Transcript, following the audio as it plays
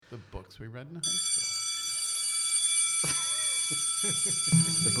The books we read in high school.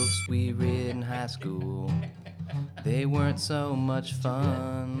 The books we read in high school, they weren't so much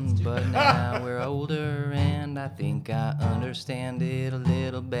fun, but now we're older and I think I understand it a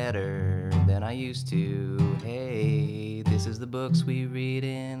little better than I used to. Hey, this is the books we read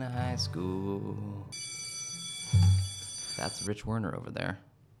in high school. That's Rich Werner over there.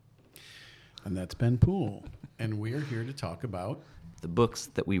 And that's Ben Poole. And we're here to talk about... The books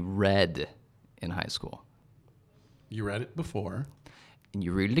that we read in high school. You read it before. And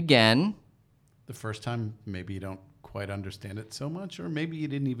you read it again. The first time, maybe you don't quite understand it so much, or maybe you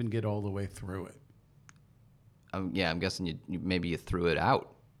didn't even get all the way through it. Yeah, I'm guessing maybe you threw it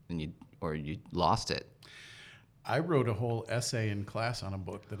out and you lost it. I wrote a whole essay in class on a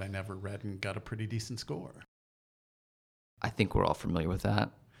book that I never read and got a pretty decent score. I think we're all familiar with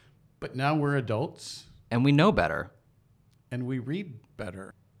that. But now we're adults. And we know better. And we read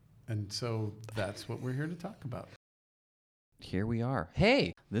better. And so that's what we're here to talk about. Here we are.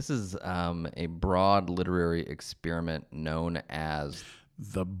 Hey, this is a broad literary experiment known as...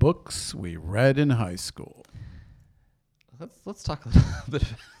 The books we read in high school. Let's talk a little bit.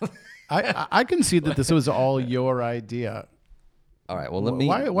 I can see that this was all your idea. All right, well,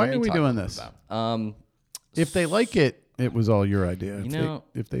 Why are we doing this? If they like it, it was all your idea.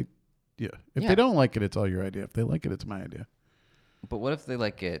 If they don't like it, it's all your idea. If they like it, it's my idea. But what if they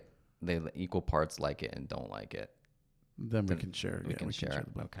like it, they equal parts like it and don't like it? Then we can share it. We can share it.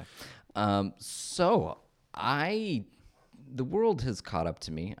 Okay. The world has caught up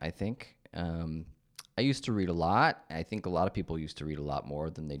to me, I think. I used to read a lot. I think a lot of people used to read a lot more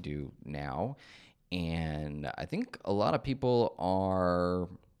than they do now. And I think a lot of people are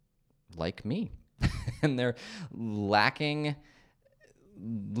like me. And they're lacking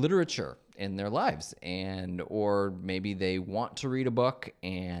literature in their lives, or maybe they want to read a book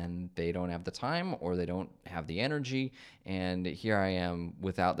and they don't have the time or they don't have the energy, and here I am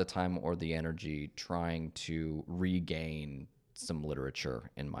without the time or the energy trying to regain some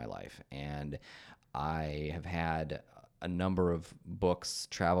literature in my life. And I have had a number of books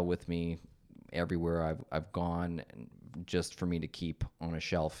travel with me everywhere I've gone, just for me to keep on a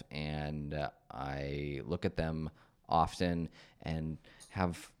shelf, and I look at them often and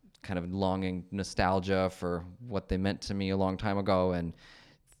have kind of longing nostalgia for what they meant to me a long time ago. And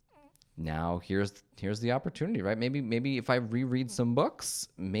now here's the opportunity, right? Maybe if I reread some books,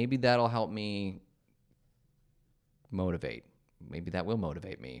 maybe that'll help me motivate. Maybe that will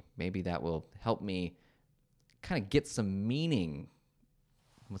motivate me. Maybe that will help me kind of get some meaning,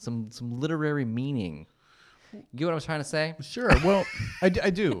 some literary meaning. You get what I was trying to say? Sure. Well, I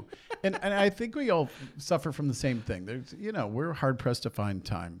do. And I think we all suffer from the same thing. There's, we're hard pressed to find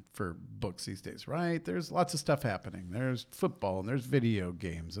time for books these days, right? There's lots of stuff happening. There's football and there's video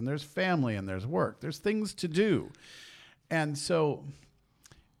games and there's family and there's work. There's things to do. And so,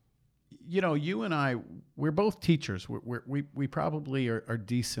 you and I, we're both teachers. We probably are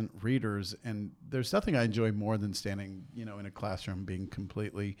decent readers. And there's nothing I enjoy more than standing, in a classroom being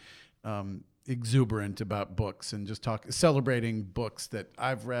completely exuberant about books and just celebrating books that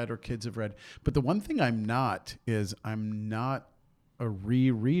I've read or kids have read. But the one thing I'm not a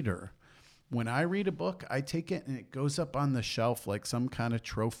rereader. When I read a book, I take it and it goes up on the shelf like some kind of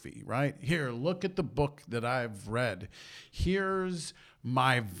trophy, right? Here, look at the book that I've read. Here's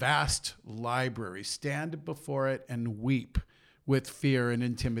my vast library. Stand before it and weep with fear and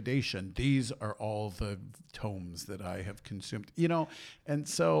intimidation. These are all the tomes that I have consumed, and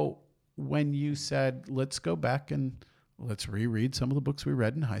so when you said, let's go back and let's reread some of the books we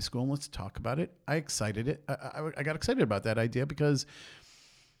read in high school and let's talk about it, I got excited about that idea because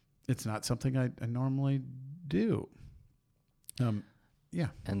it's not something I normally do. Yeah.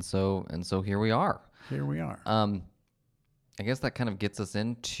 And so here we are. I guess that kind of gets us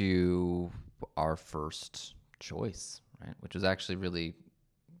into our first choice, right? Which is actually really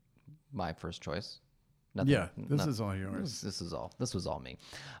my first choice. This is all yours. This was all me.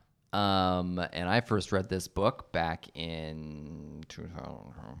 And I first read this book back in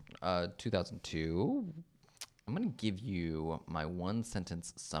 2002. I'm going to give you my one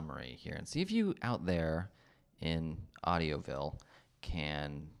sentence summary here and see if you out there in Audioville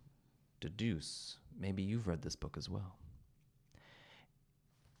can deduce. Maybe you've read this book as well.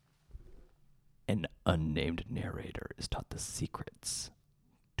 An unnamed narrator is taught the secrets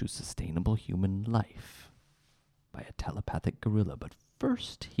to sustainable human life by a telepathic gorilla, but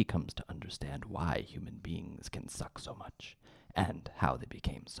first he comes to understand why human beings can suck so much and how they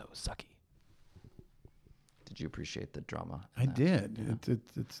became so sucky. Did you appreciate the drama? I did. Yeah.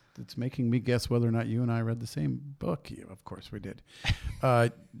 It's making me guess whether or not you and I read the same book. Yeah, of course we did.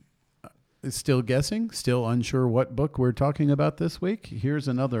 Still guessing? Still unsure what book we're talking about this week? Here's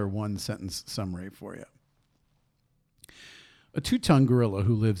another one-sentence summary for you. A 2-ton gorilla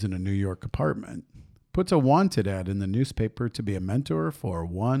who lives in a New York apartment puts a wanted ad in the newspaper to be a mentor for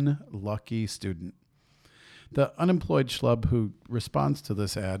one lucky student. The unemployed schlub who responds to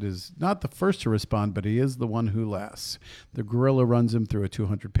this ad is not the first to respond, but he is the one who lasts. The gorilla runs him through a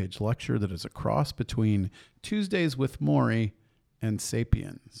 200-page lecture that is a cross between Tuesdays with Maury and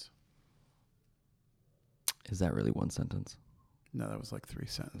Sapiens. Is that really one sentence? No, that was like 3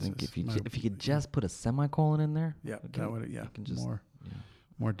 sentences. I think if you could just put a semicolon in there. Yeah, okay, that would. Yeah,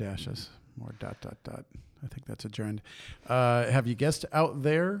 more dashes, more ... I think that's adjourned. Have you guessed out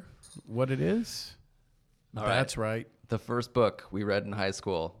there what it is? All That's right. The first book we read in high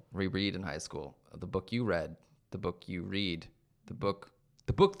school, we read in high school. The book you read, the book you read, the book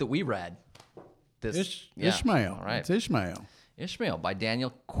that we read. Ishmael. All right. It's Ishmael. Ishmael by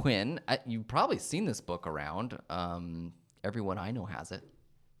Daniel Quinn. You've probably seen this book around. Everyone I know has it.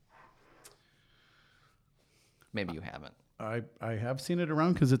 Maybe you haven't. I have seen it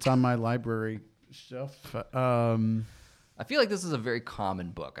around because it's on my library shelf. I feel like this is a very common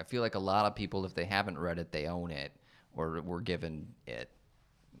book. I feel like a lot of people, if they haven't read it, they own it or were given it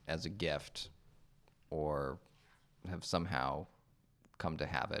as a gift or have somehow come to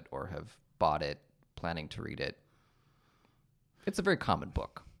have it or have bought it planning to read it. It's a very common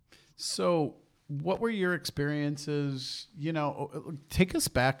book. So what were your experiences? Take us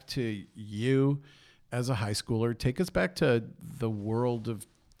back to you as a high schooler. Take us back to the world of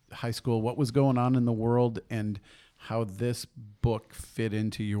high school. What was going on in the world and how this book fit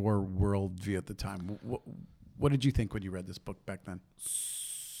into your worldview at the time. What did you think when you read this book back then?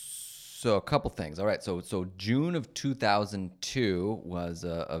 So a couple things. All right. So June of 2002 was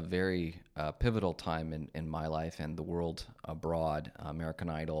a very pivotal time in my life and the world abroad. American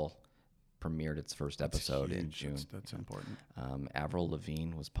Idol premiered its first episode in June. That's important. Avril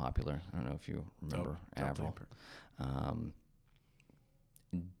Lavigne was popular. I don't know if you remember Avril.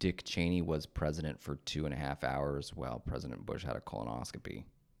 Dick Cheney was president for 2.5 hours while President Bush had a colonoscopy.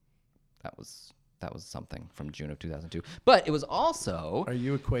 That was something from June of 2002. But it was also... Are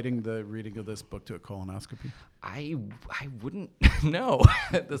you equating the reading of this book to a colonoscopy? I wouldn't know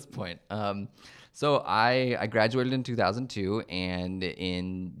at this point. So I graduated in 2002, and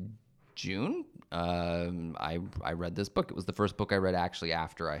in June, I read this book. It was the first book I read actually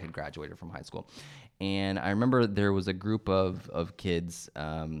after I had graduated from high school. And I remember there was a group of kids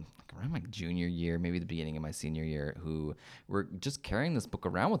around my junior year, maybe the beginning of my senior year, who were just carrying this book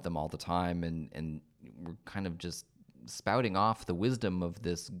around with them all the time and were kind of just spouting off the wisdom of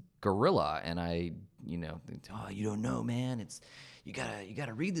this gorilla. And I, oh, you don't know, man. You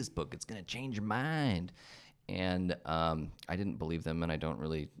gotta read this book. It's gonna change your mind. And I didn't believe them, and I don't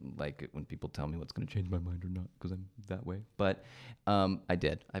really like it when people tell me what's going to change my mind or not, because I'm that way. But I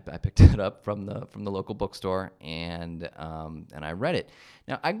did. I picked it up from the local bookstore, and I read it.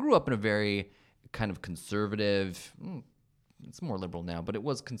 Now, I grew up in a very kind of conservative. It's more liberal now, but it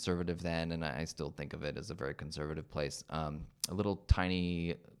was conservative then, and I still think of it as a very conservative place. A little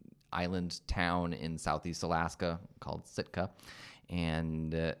tiny island town in southeast Alaska called Sitka,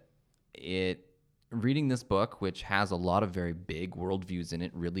 and reading this book, which has a lot of very big worldviews in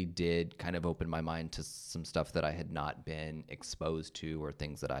it, really did kind of open my mind to some stuff that I had not been exposed to or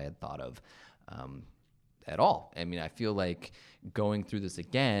things that I had thought of at all. I mean, I feel like going through this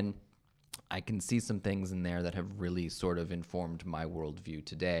again, I can see some things in there that have really sort of informed my worldview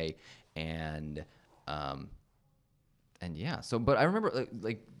today. And yeah, so, but I remember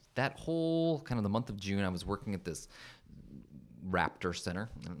like that whole kind of the month of June, I was working at this Raptor Center.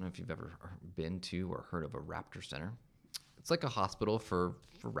 I don't know if you've ever been to or heard of a Raptor Center. It's like a hospital for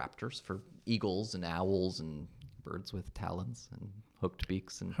raptors, for eagles and owls and birds with talons and hooked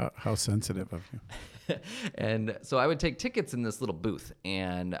beaks. And how sensitive of you. And so I would take tickets in this little booth.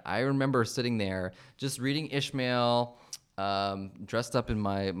 And I remember sitting there just reading Ishmael, dressed up in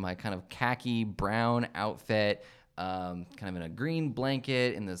my kind of khaki brown outfit, kind of in a green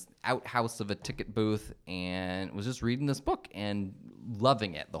blanket in this outhouse of a ticket booth, and was just reading this book and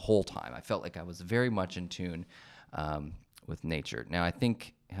loving it the whole time. I felt like I was very much in tune with nature. Now, I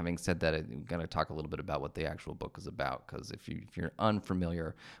think, having said that, I'm going to talk a little bit about what the actual book is about, because if you're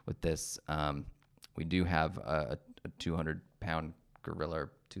unfamiliar with this, we do have a 200-pound gorilla,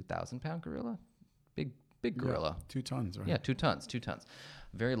 2,000-pound gorilla, big gorilla. Yeah, 2 tons, right? Yeah, 2 tons.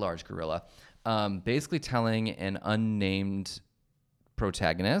 Very large gorilla. Basically telling an unnamed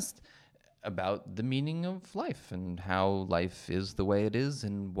protagonist about the meaning of life and how life is the way it is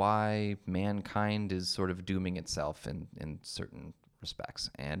and why mankind is sort of dooming itself in certain respects.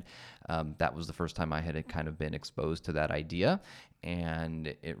 And that was the first time I had kind of been exposed to that idea. And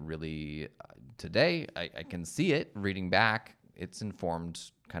it really, today, I can see it reading back. It's informed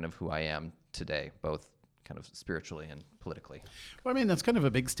kind of who I am today, both kind of spiritually and politically. Well, I mean, that's kind of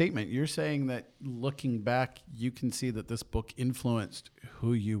a big statement. You're saying that looking back, you can see that this book influenced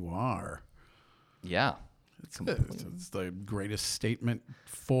who you are. Yeah. It's the greatest statement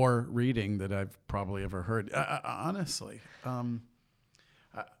for reading that I've probably ever heard. Honestly,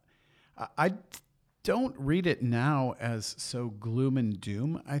 I don't read it now as so gloom and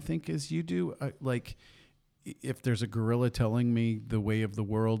doom, I think, as you do. Like, if there's a gorilla telling me the way of the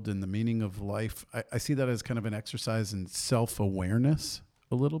world and the meaning of life, I see that as kind of an exercise in self-awareness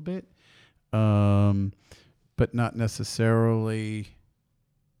a little bit, but not necessarily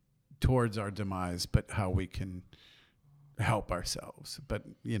towards our demise, but how we can help ourselves. But,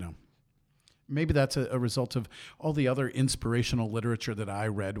 maybe that's a result of all the other inspirational literature that I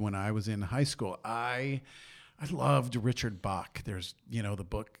read when I was in high school. I loved Richard Bach. There's, the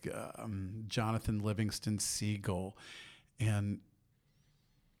book Jonathan Livingston Seagull. And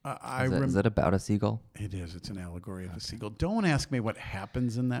Is that about a seagull? It is. It's an allegory of a seagull. Don't ask me what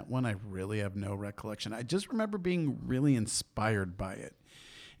happens in that one. I really have no recollection. I just remember being really inspired by it.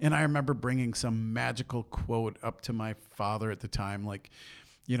 And I remember bringing some magical quote up to my father at the time. Like,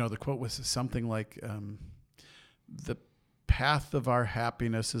 the quote was something like, the path of our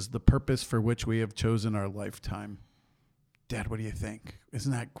happiness is the purpose for which we have chosen our lifetime. Dad, what do you think?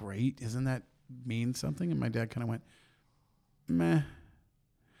 Isn't that great? Isn't that mean something? And my dad kind of went, meh.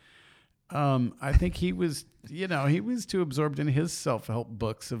 I think he was too absorbed in his self-help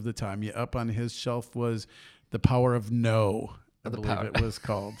books of the time. Up on his shelf was The Power of No. I believe it was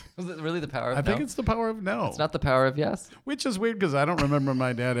called. Was it really The Power of No? I think it's The Power of No. It's not The Power of Yes? Which is weird because I don't remember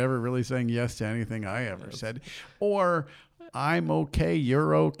my dad ever really saying yes to anything I ever said. Or I'm okay,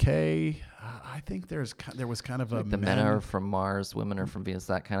 you're okay. I think there was kind of like the men are from Mars, women are from Venus,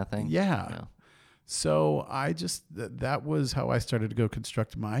 that kind of thing? Yeah. So I just, that was how I started to go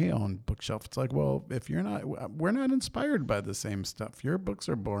construct my own bookshelf. It's like, well, if we're not inspired by the same stuff. Your books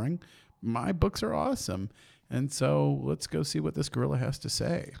are boring. My books are awesome. And so let's go see what this gorilla has to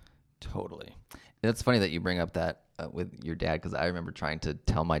say. Totally. It's funny that you bring up that with your dad, because I remember trying to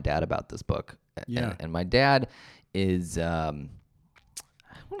tell my dad about this book. Yeah. And my dad is, I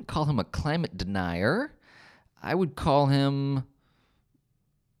wouldn't call him a climate denier. I would call him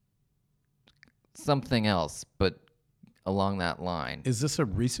something else, but along that line. Is this a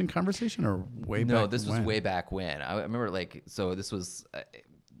recent conversation or way back? No, this was way back when. I remember this was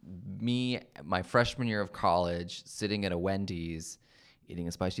me, my freshman year of college, sitting at a Wendy's, eating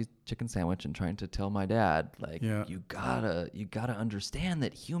a spicy chicken sandwich and trying to tell my dad, you gotta understand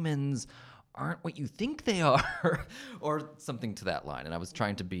that humans aren't what you think they are, or something to that line. And I was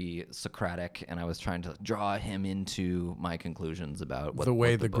trying to be Socratic, and I was trying to draw him into my conclusions about what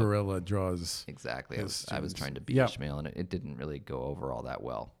the gorilla draws. Exactly. I was trying to be Ishmael, and it didn't really go over all that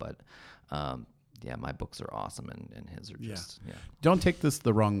well. But my books are awesome, and his are just Don't take this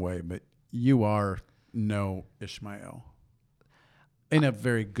the wrong way, but you are no Ishmael in a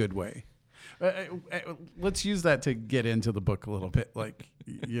very good way. Let's use that to get into the book a little bit,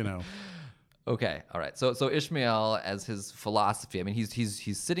 Okay, all right. So Ishmael, as his philosophy, I mean,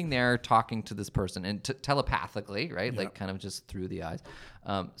 he's sitting there talking to this person and telepathically, right? Like kind of just through the eyes.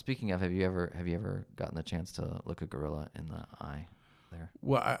 Speaking of, have you ever gotten the chance to look a gorilla in the eye there?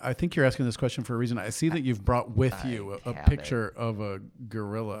 Well, I think you're asking this question for a reason. I see that you've brought with you a picture of a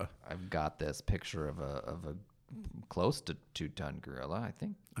gorilla. I've got this picture of a close to 2-ton gorilla, I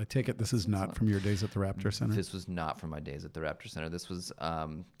think. I take it this is not from your days at the Raptor Center? This was not from my days at the Raptor Center. This was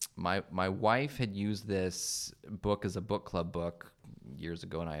my wife had used this book as a book club book years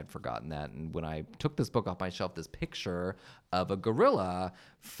ago, and I had forgotten that. And when I took this book off my shelf, this picture of a gorilla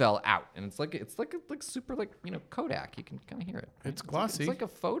fell out, and it's like super Kodak. You can kind of hear it. Right? It's glossy. It's like a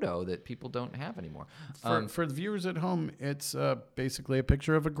photo that people don't have anymore. For the viewers at home, it's basically a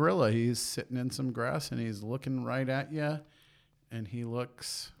picture of a gorilla. He's sitting in some grass, and he's looking right at you, and he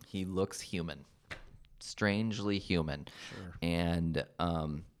looks human, strangely human. Sure. And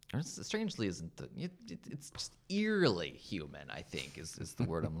strangely isn't it's just eerily human, I think is the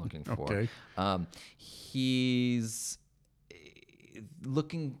word I'm looking for. Okay. He's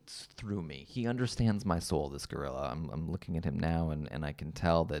looking through me. He understands my soul, this gorilla. I'm looking at him now, and I can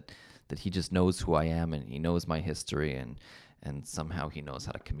tell that he just knows who I am, and he knows my history, and somehow he knows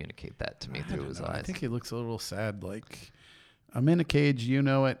how to communicate that to me through his eyes. I think he looks a little sad, like I'm in a cage. You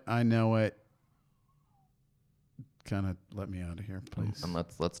know it. I know it. Kind of let me out of here, please. And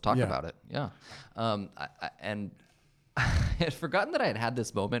let's talk about it. Yeah. And I had forgotten that I had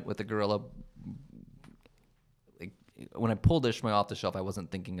this moment with the gorilla. Like, when I pulled Ishmael off the shelf, I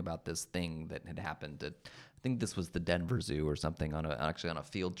wasn't thinking about this thing that had happened. I think this was the Denver Zoo or something actually on a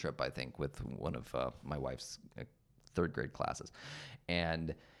field trip, I think, with one of my wife's third grade classes.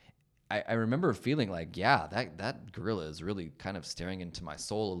 And I remember feeling like, yeah, that gorilla is really kind of staring into my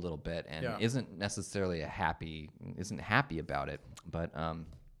soul a little bit and isn't necessarily isn't happy about it. But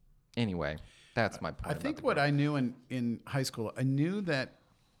anyway, that's my point. I think what I knew in high school, I knew that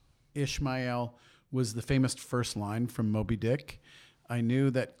Ishmael was the famous first line from Moby Dick. I knew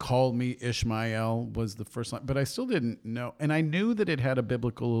that "Call Me Ishmael" was the first line, but I still didn't know. And I knew that it had a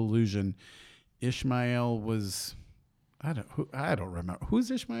biblical allusion. Ishmael was... I don't remember.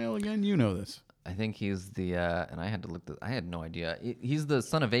 Who's Ishmael again? You know this. I think he's the, and I had to look, I had no idea. He's the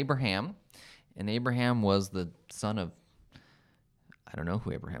son of Abraham, and Abraham was the son of, I don't know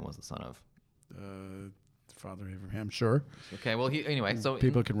who Abraham was the son of. Father Abraham, sure. Okay, well, anyway, so.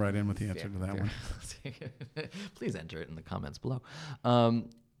 People can write in with the answer to that one. Please enter it in the comments below.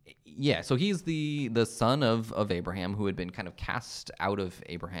 Yeah, so he's the son of Abraham, who had been kind of cast out of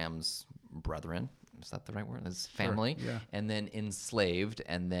Abraham's brethren. Is that the right word? His family, sure, yeah. And then enslaved,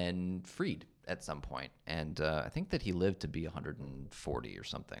 and then freed at some point. And I think that he lived to be 140 or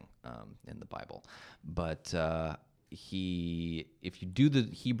something in the Bible. But if you do the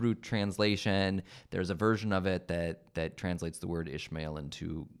Hebrew translation, there's a version of it that translates the word Ishmael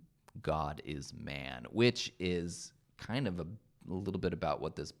into God is man, which is kind of a little bit about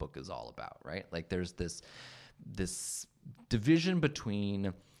what this book is all about, right? Like there's this division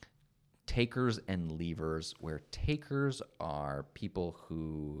between takers and leavers, where takers are people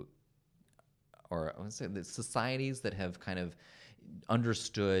who, or I would say the societies that have kind of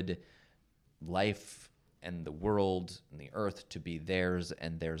understood life and the world and the earth to be theirs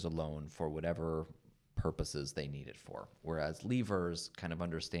and theirs alone for whatever purposes they need it for. Whereas leavers kind of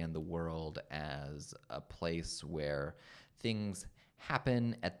understand the world as a place where things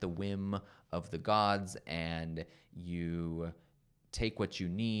happen at the whim of the gods, and you take what you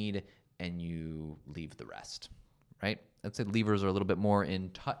need and you leave the rest, right? I'd say leavers are a little bit more in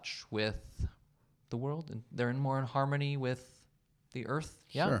touch with the world, and they're more in harmony with the earth.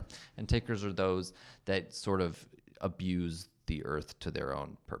 Yeah. Sure. And takers are those that sort of abuse the earth to their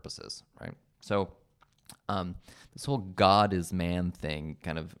own purposes, right? So this whole God is man thing,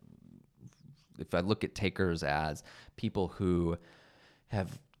 kind of, if I look at takers as people who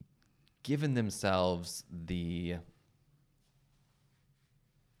have given themselves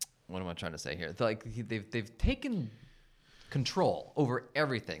what am I trying to say here? Like they've taken control over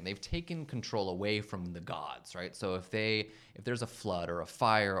everything. They've taken control away from the gods, right? So if there's a flood or a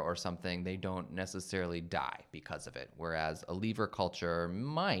fire or something, they don't necessarily die because of it. Whereas a leaver culture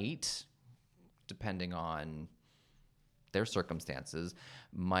might, depending on their circumstances,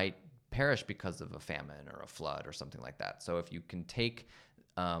 might perish because of a famine or a flood or something like that. So if you can take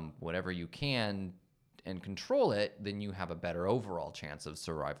whatever you can and control it, then you have a better overall chance of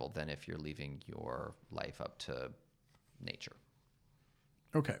survival than if you're leaving your life up to nature.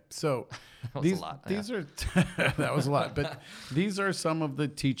 Okay, so That was these a lot, these are that was a lot, but these are some of the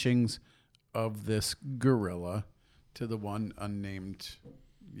teachings of this gorilla to the one unnamed,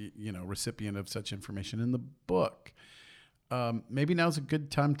 recipient of such information in the book. Maybe now's a good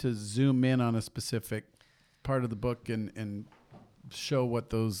time to zoom in on a specific part of the book and show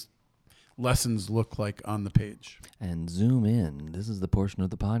what those lessons look like on the page. And zoom in. This is the portion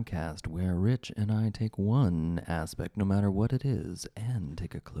of the podcast where Rich and I take one aspect, no matter what it is, and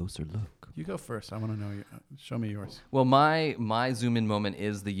take a closer look. You go first. I want to know. Show me yours. Well, my zoom in moment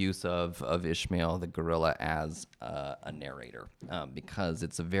is the use of Ishmael the gorilla as a narrator, because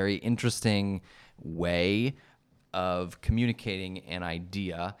it's a very interesting way of communicating an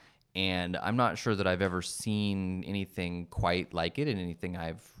idea. And I'm not sure that I've ever seen anything quite like it in anything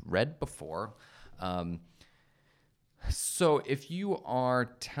I've read before. So if you are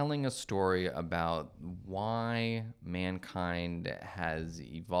telling a story about why mankind has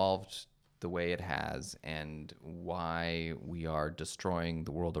evolved the way it has and why we are destroying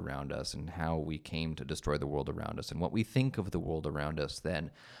the world around us and how we came to destroy the world around us and what we think of the world around us,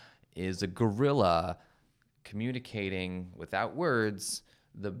 then is a gorilla communicating without words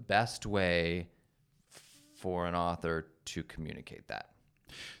the best way for an author to communicate that.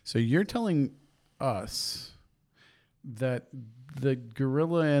 So you're telling us that the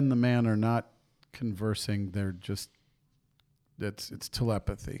gorilla and the man are not conversing; they're just it's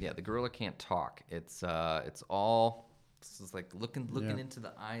telepathy. Yeah, the gorilla can't talk. It's all This is like looking Yeah. into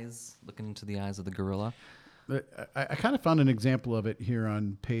the eyes of the gorilla. But I kind of found an example of it here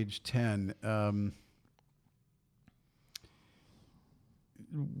on page 10,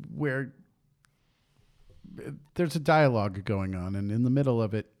 where there's a dialogue going on, and in the middle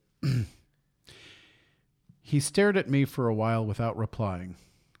of it, he stared at me for a while without replying,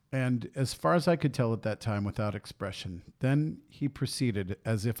 and as far as I could tell at that time, without expression. Then he proceeded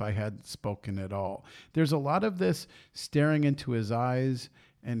as if I hadn't spoken at all. There's a lot of this staring into his eyes,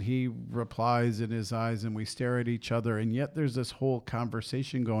 and he replies in his eyes, and we stare at each other, and yet there's this whole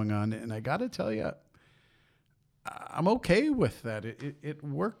conversation going on, and I got to tell you, I'm okay with that. It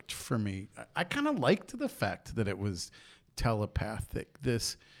worked for me. I kind of liked the fact that it was telepathic,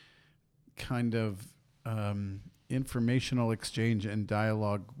 this kind of informational exchange and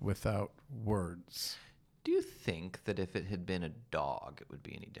dialogue without words. Do you think that if it had been a dog, it would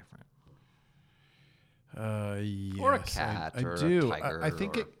be any different? Yes, Or a cat, I or do. a tiger, I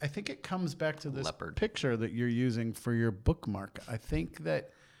think or it comes back to this leopard. picture that you're using for your bookmark. I think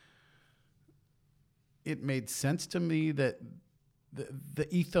that it made sense to me that the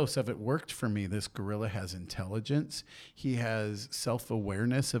ethos of it worked for me. This gorilla has intelligence. He has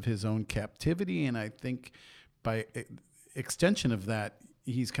self-awareness of his own captivity. And I think by extension of that,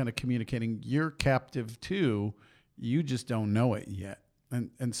 he's kind of communicating, you're captive too. You just don't know it yet.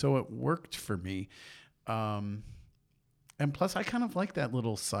 And so it worked for me. And plus, I kind of like that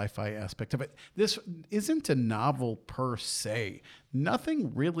little sci-fi aspect of it. This isn't a novel per se.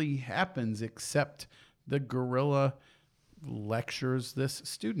 Nothing really happens except the gorilla lectures this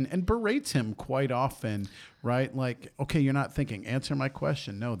student and berates him quite often, right? Like, okay, you're not thinking. Answer my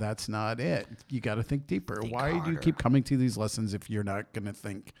question. No, that's not it. You got to think deeper. Think Why harder. do you keep coming to these lessons if you're not going to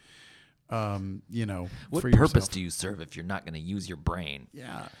think, What for purpose yourself? do you serve if you're not going to use your brain?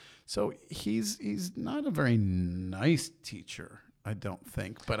 Yeah. So he's not a very nice teacher, I don't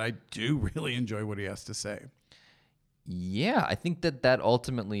think, but I do really enjoy what he has to say. Yeah, I think that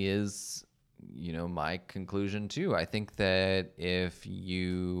ultimately is, my conclusion too. I think that if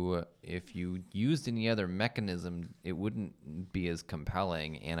you used any other mechanism, it wouldn't be as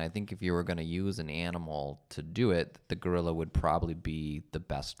compelling. And I think if you were going to use an animal to do it, the gorilla would probably be the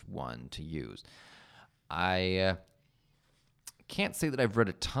best one to use. I can't say that I've read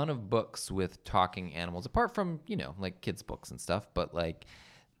a ton of books with talking animals, apart from, like kids' books and stuff, but like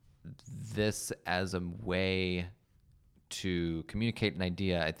this as a way to communicate an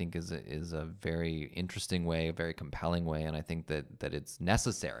idea, I think is a very interesting way, a very compelling way, and I think that it's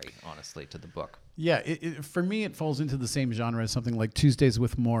necessary, honestly, to the book. Yeah, for me, it falls into the same genre as something like Tuesdays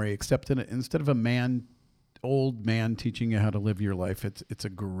with Maury, except instead of old man teaching you how to live your life, it's a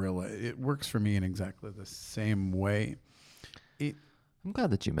gorilla. It works for me in exactly the same way. I'm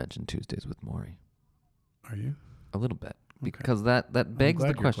glad that you mentioned Tuesdays with Maury. Are you? A little bit. Because that begs the glad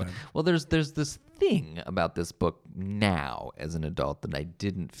you're question. glad. Well, there's this thing about this book now as an adult that I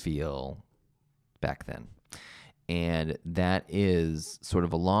didn't feel back then. And that is sort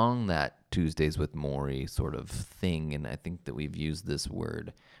of along that Tuesdays with Maury sort of thing. And I think that we've used this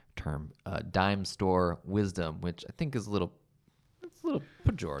term, dime store wisdom, which I think is a little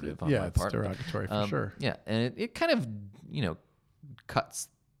pejorative on my it's part. derogatory for sure. Yeah, and it kind of, cuts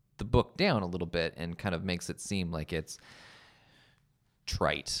the book down a little bit and kind of makes it seem like it's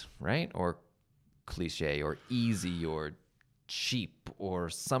trite, right? Or cliche or easy or cheap or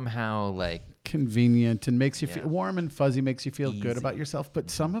somehow like Convenient and makes you feel warm and fuzzy, makes you feel good Easy. about yourself. But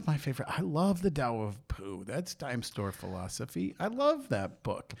some of my favorite, I love the Tao of Pooh. That's dime store philosophy. I love that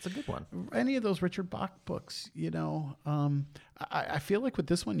book. it's a good one. Any of those Richard Bach books, I feel like with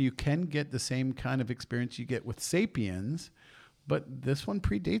this one, you can get the same kind of experience you get with Sapiens, but this one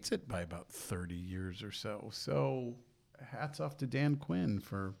predates it by about 30 years or so. So hats off to Dan Quinn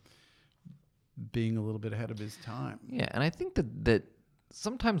for being a little bit ahead of his time. Yeah, and I think that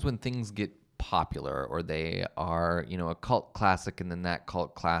sometimes when things get popular or they are, a cult classic, and then that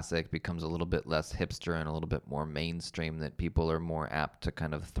cult classic becomes a little bit less hipster and a little bit more mainstream, that people are more apt to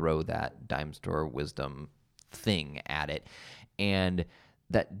kind of throw that dime store wisdom thing at it. And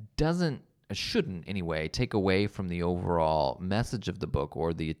that shouldn't anyway take away from the overall message of the book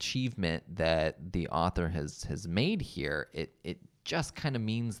or the achievement that the author has made here. It just kind of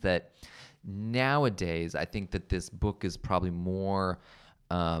means that nowadays I think that this book is probably more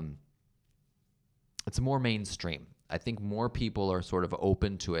it's more mainstream. I think more people are sort of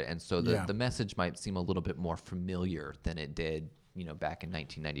open to it, and so the message might seem a little bit more familiar than it did, back in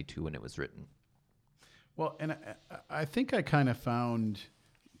 1992 when it was written. Well, and I think I kind of found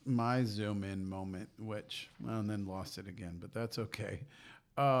my zoom in moment, and then lost it again, but that's okay.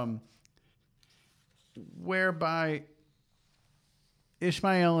 Whereby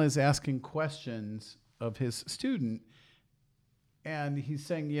Ishmael is asking questions of his student, and he's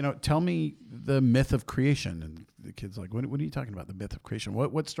saying, tell me the myth of creation. And the kid's like, what are you talking about, the myth of creation?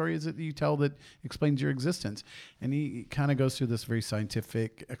 What story is it that you tell that explains your existence? And he kind of goes through this very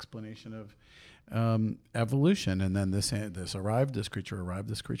scientific explanation of evolution. And then this arrived, this creature arrived,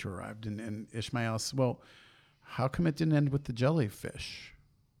 this creature arrived. And Ishmael asks, well, how come it didn't end with the jellyfish?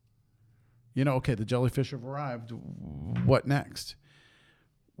 Okay, the jellyfish have arrived. What next?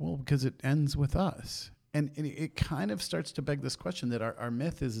 Well, because it ends with us. And it kind of starts to beg this question that our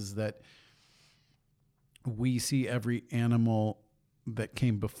myth is that we see every animal that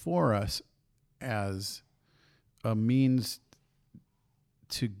came before us as a means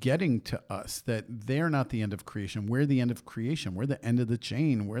to getting to us, that they're not the end of creation. We're the end of creation. We're the end of the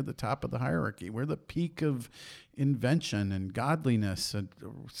chain. We're the top of the hierarchy. We're the peak of invention and godliness and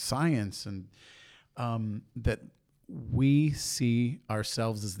science, and that we see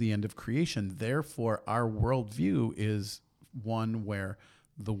ourselves as the end of creation. Therefore, our worldview is one where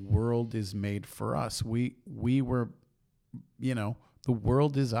the world is made for us. We were, the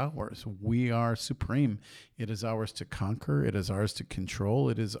world is ours. We are supreme. It is ours to conquer. It is ours to control.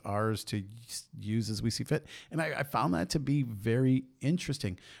 It is ours to use as we see fit. And I found that to be very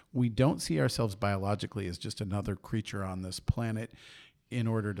interesting. We don't see ourselves biologically as just another creature on this planet in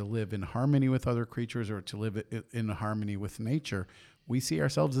order to live in harmony with other creatures or to live in harmony with nature. We see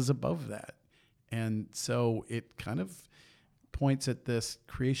ourselves as above that. And so it kind of points at this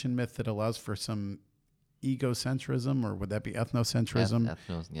creation myth that allows for some egocentrism, or would that be ethnocentrism?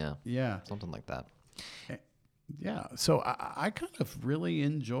 Yeah. Something like that. Yeah. So I kind of really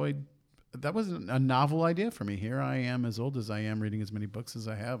enjoyed. That was a novel idea for me. Here I am, as old as I am, reading as many books as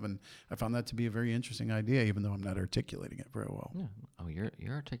I have, and I found that to be a very interesting idea, even though I'm not articulating it very well. Yeah. Oh, you're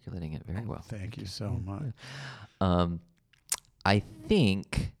articulating it very well. Thank you so much. I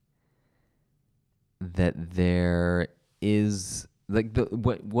think that there is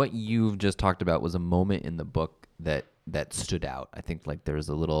what you've just talked about was a moment in the book that stood out. I think there's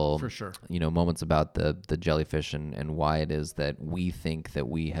a little, for sure, moments about the jellyfish and why it is that we think that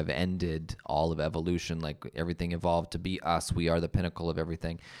we have ended all of evolution, like everything evolved to be us. We are the pinnacle of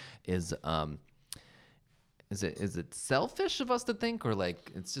everything. Is it selfish of us to think, or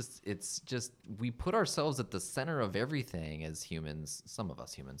it's just we put ourselves at the center of everything as humans. Some of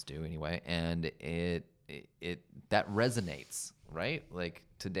us humans do anyway, and it that resonates. Right?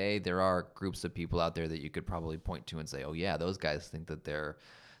 Today, there are groups of people out there that you could probably point to and say, oh, yeah, those guys think that they're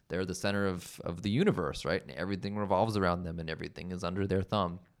the center of the universe, right? And everything revolves around them and everything is under their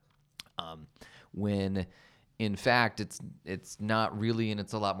thumb. When, in fact, it's not really, and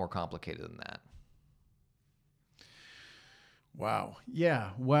it's a lot more complicated than that. Wow. Yeah.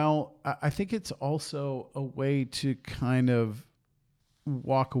 Well, I think it's also a way to kind of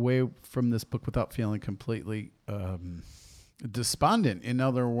walk away from this book without feeling completely despondent. In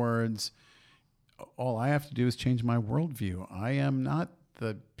other words, all I have to do is change my worldview. I am not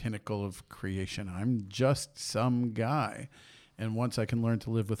the pinnacle of creation. I'm just some guy. And once I can learn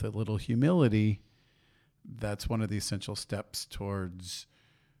to live with a little humility, that's one of the essential steps towards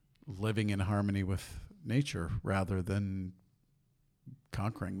living in harmony with nature rather than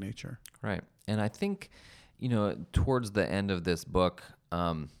conquering nature. Right. And I think, towards the end of this book,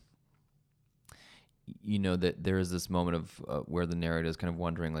 that there is this moment of where the narrator is kind of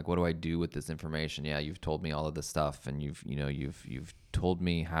wondering, what do I do with this information? Yeah, you've told me all of this stuff, and you've told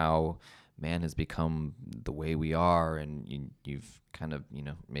me how man has become the way we are, and you've kind of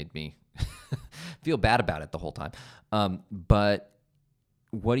made me feel bad about it the whole time. But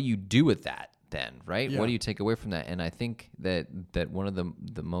what do you do with that then, right? Yeah. What do you take away from that? And I think that one of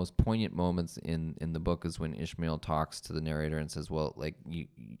the most poignant moments in the book is when Ishmael talks to the narrator and says, well,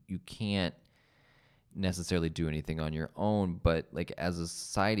 you can't necessarily do anything on your own, but as a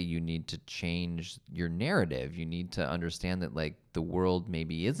society you need to change your narrative. You need to understand that the world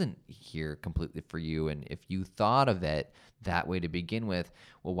maybe isn't here completely for you, and if you thought of it that way to begin with,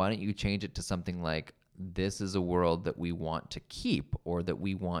 well, why don't you change it to something like, this is a world that we want to keep, or that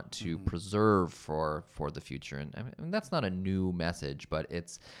we want to preserve for the future. And I mean, that's not a new message, but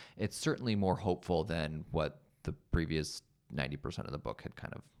it's certainly more hopeful than what the previous 90% of the book had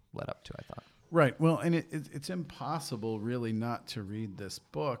kind of led up to, I thought. Right. Well, and it's impossible really not to read this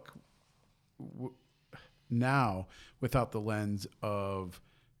book now without the lens of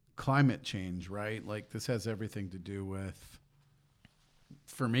climate change, right? This has everything to do with,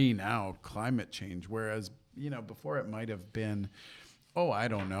 for me now, climate change. Whereas, before it might have been, oh, I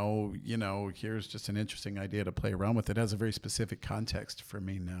don't know, here's just an interesting idea to play around with. It has a very specific context for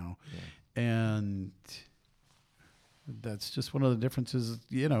me now. Yeah. And That's just one of the differences,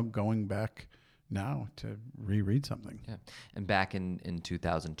 going back now to reread something. Yeah. And back in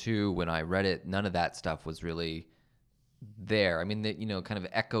 2002, when I read it, none of that stuff was really there. I mean, kind of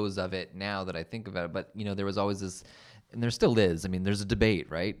echoes of it now that I think about it. But, there was always this, and there still is. I mean, there's a debate,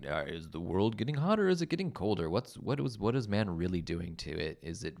 right? Is the world getting hotter? Is it getting colder? What is man really doing to it?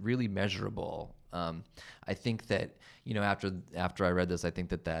 Is it really measurable? I think that, after I read this, I think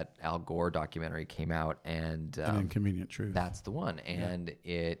that Al Gore documentary came out, and An Inconvenient Truth. That's the one. And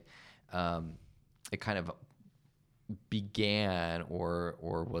it kind of began or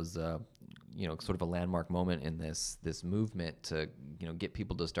was sort of a landmark moment in this movement to get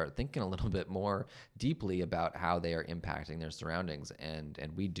people to start thinking a little bit more deeply about how they are impacting their surroundings, and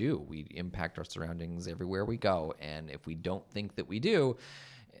we impact our surroundings everywhere we go, and if we don't think that we do,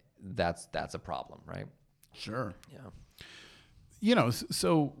 that's a problem, right? Sure. Yeah.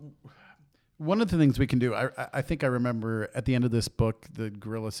 So one of the things we can do, I think I remember at the end of this book, the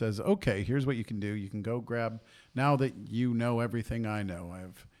gorilla says, okay, here's what you can do. You can go grab, now that you know everything I know,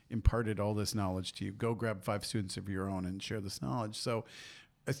 I've imparted all this knowledge to you, go grab 5 students of your own and share this knowledge. So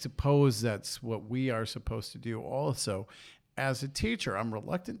I suppose that's what we are supposed to do also. As a teacher, I'm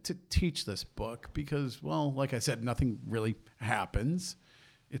reluctant to teach this book because, well, like I said, nothing really happens.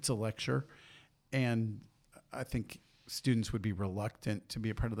 It's a lecture. And I think students would be reluctant to be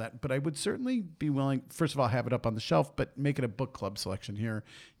a part of that. But I would certainly be willing, first of all, have it up on the shelf, but make it a book club selection. Here,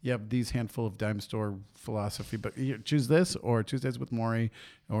 you have these handful of dime store philosophy, but here, choose this or Tuesdays with Maury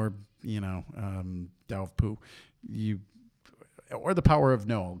or, Tao of Pooh. Or The Power of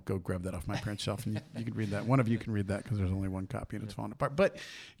No. I'll go grab that off my parents' shelf and you can read that. One of you can read that because there's only one copy and it's falling apart. But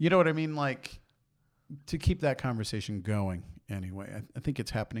you know what I mean? Like, to keep that conversation going anyway. I think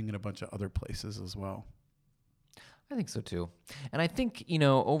it's happening in a bunch of other places as well. I think so too. And I think,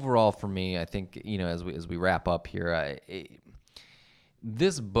 overall for me, I think, as we wrap up here,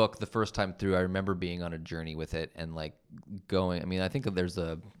 this book, the first time through, I remember being on a journey with it and like going, I think there's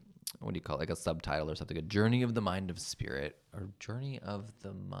what do you call it? Like a subtitle or something, a journey of the mind of spirit, or journey of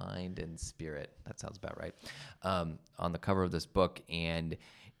the mind and spirit. That sounds about right. On the cover of this book. And,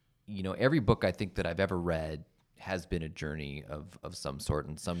 every book I think that I've ever read has been a journey of some sort.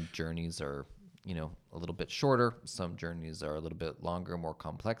 And some journeys are, a little bit shorter. Some journeys are a little bit longer, more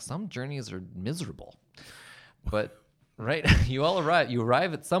complex. Some journeys are miserable. But right, you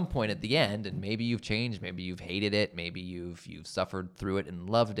arrive at some point at the end, and maybe you've changed, maybe you've hated it, maybe you've suffered through it and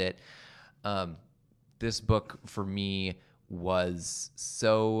loved it. This book for me was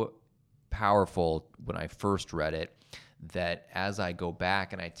so powerful when I first read it that as I go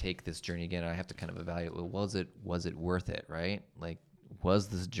back and I take this journey again, I have to kind of evaluate, well, was it worth it, right? Like, was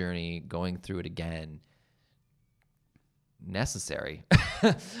this journey, going through it again, necessary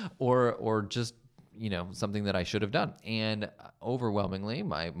or just, something that I should have done? And overwhelmingly,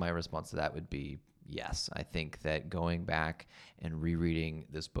 my response to that would be yes. I think that going back and rereading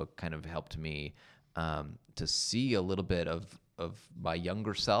this book kind of helped me to see a little bit of my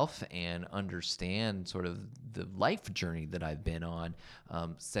younger self and understand sort of the life journey that I've been on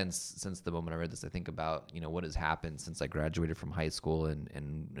since the moment I read this. I think about, what has happened since I graduated from high school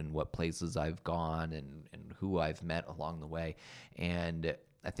and what places I've gone and who I've met along the way. And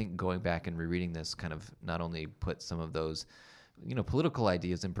I think going back and rereading this kind of not only put some of those, political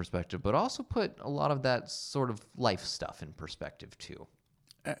ideas in perspective, but also put a lot of that sort of life stuff in perspective too.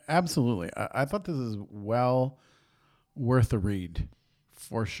 Absolutely. I thought this is well worth a read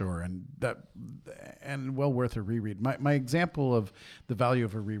for sure. And well worth a reread. My example of the value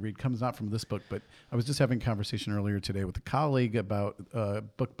of a reread comes not from this book, but I was just having a conversation earlier today with a colleague about a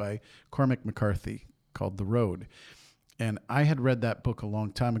book by Cormac McCarthy called The Road. And I had read that book a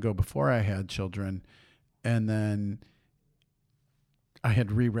long time ago before I had children. And then I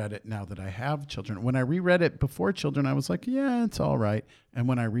had reread it now that I have children. When I reread it before children, I was like, yeah, it's all right. And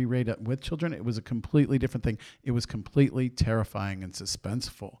when I reread it with children, it was a completely different thing. It was completely terrifying and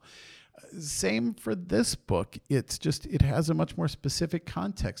suspenseful. Same for this book. It's just, it has a much more specific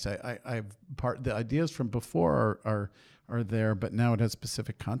context. The ideas from before are there, but now it has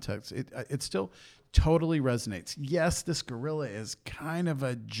specific context. It still totally resonates. Yes, this gorilla is kind of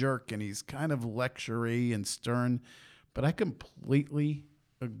a jerk and he's kind of lectury and stern, but I completely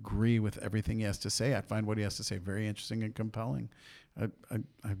agree with everything he has to say. I find what he has to say very interesting and compelling. I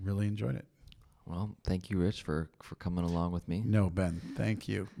really enjoyed it. Well, thank you, Rich, for coming along with me. No, Ben, thank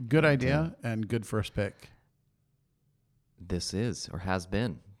you. Good idea and good first pick. This is, or has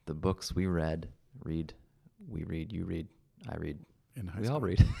been, the books we read, you read, I read. In high school. We all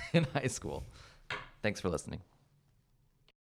read in high school. Thanks for listening.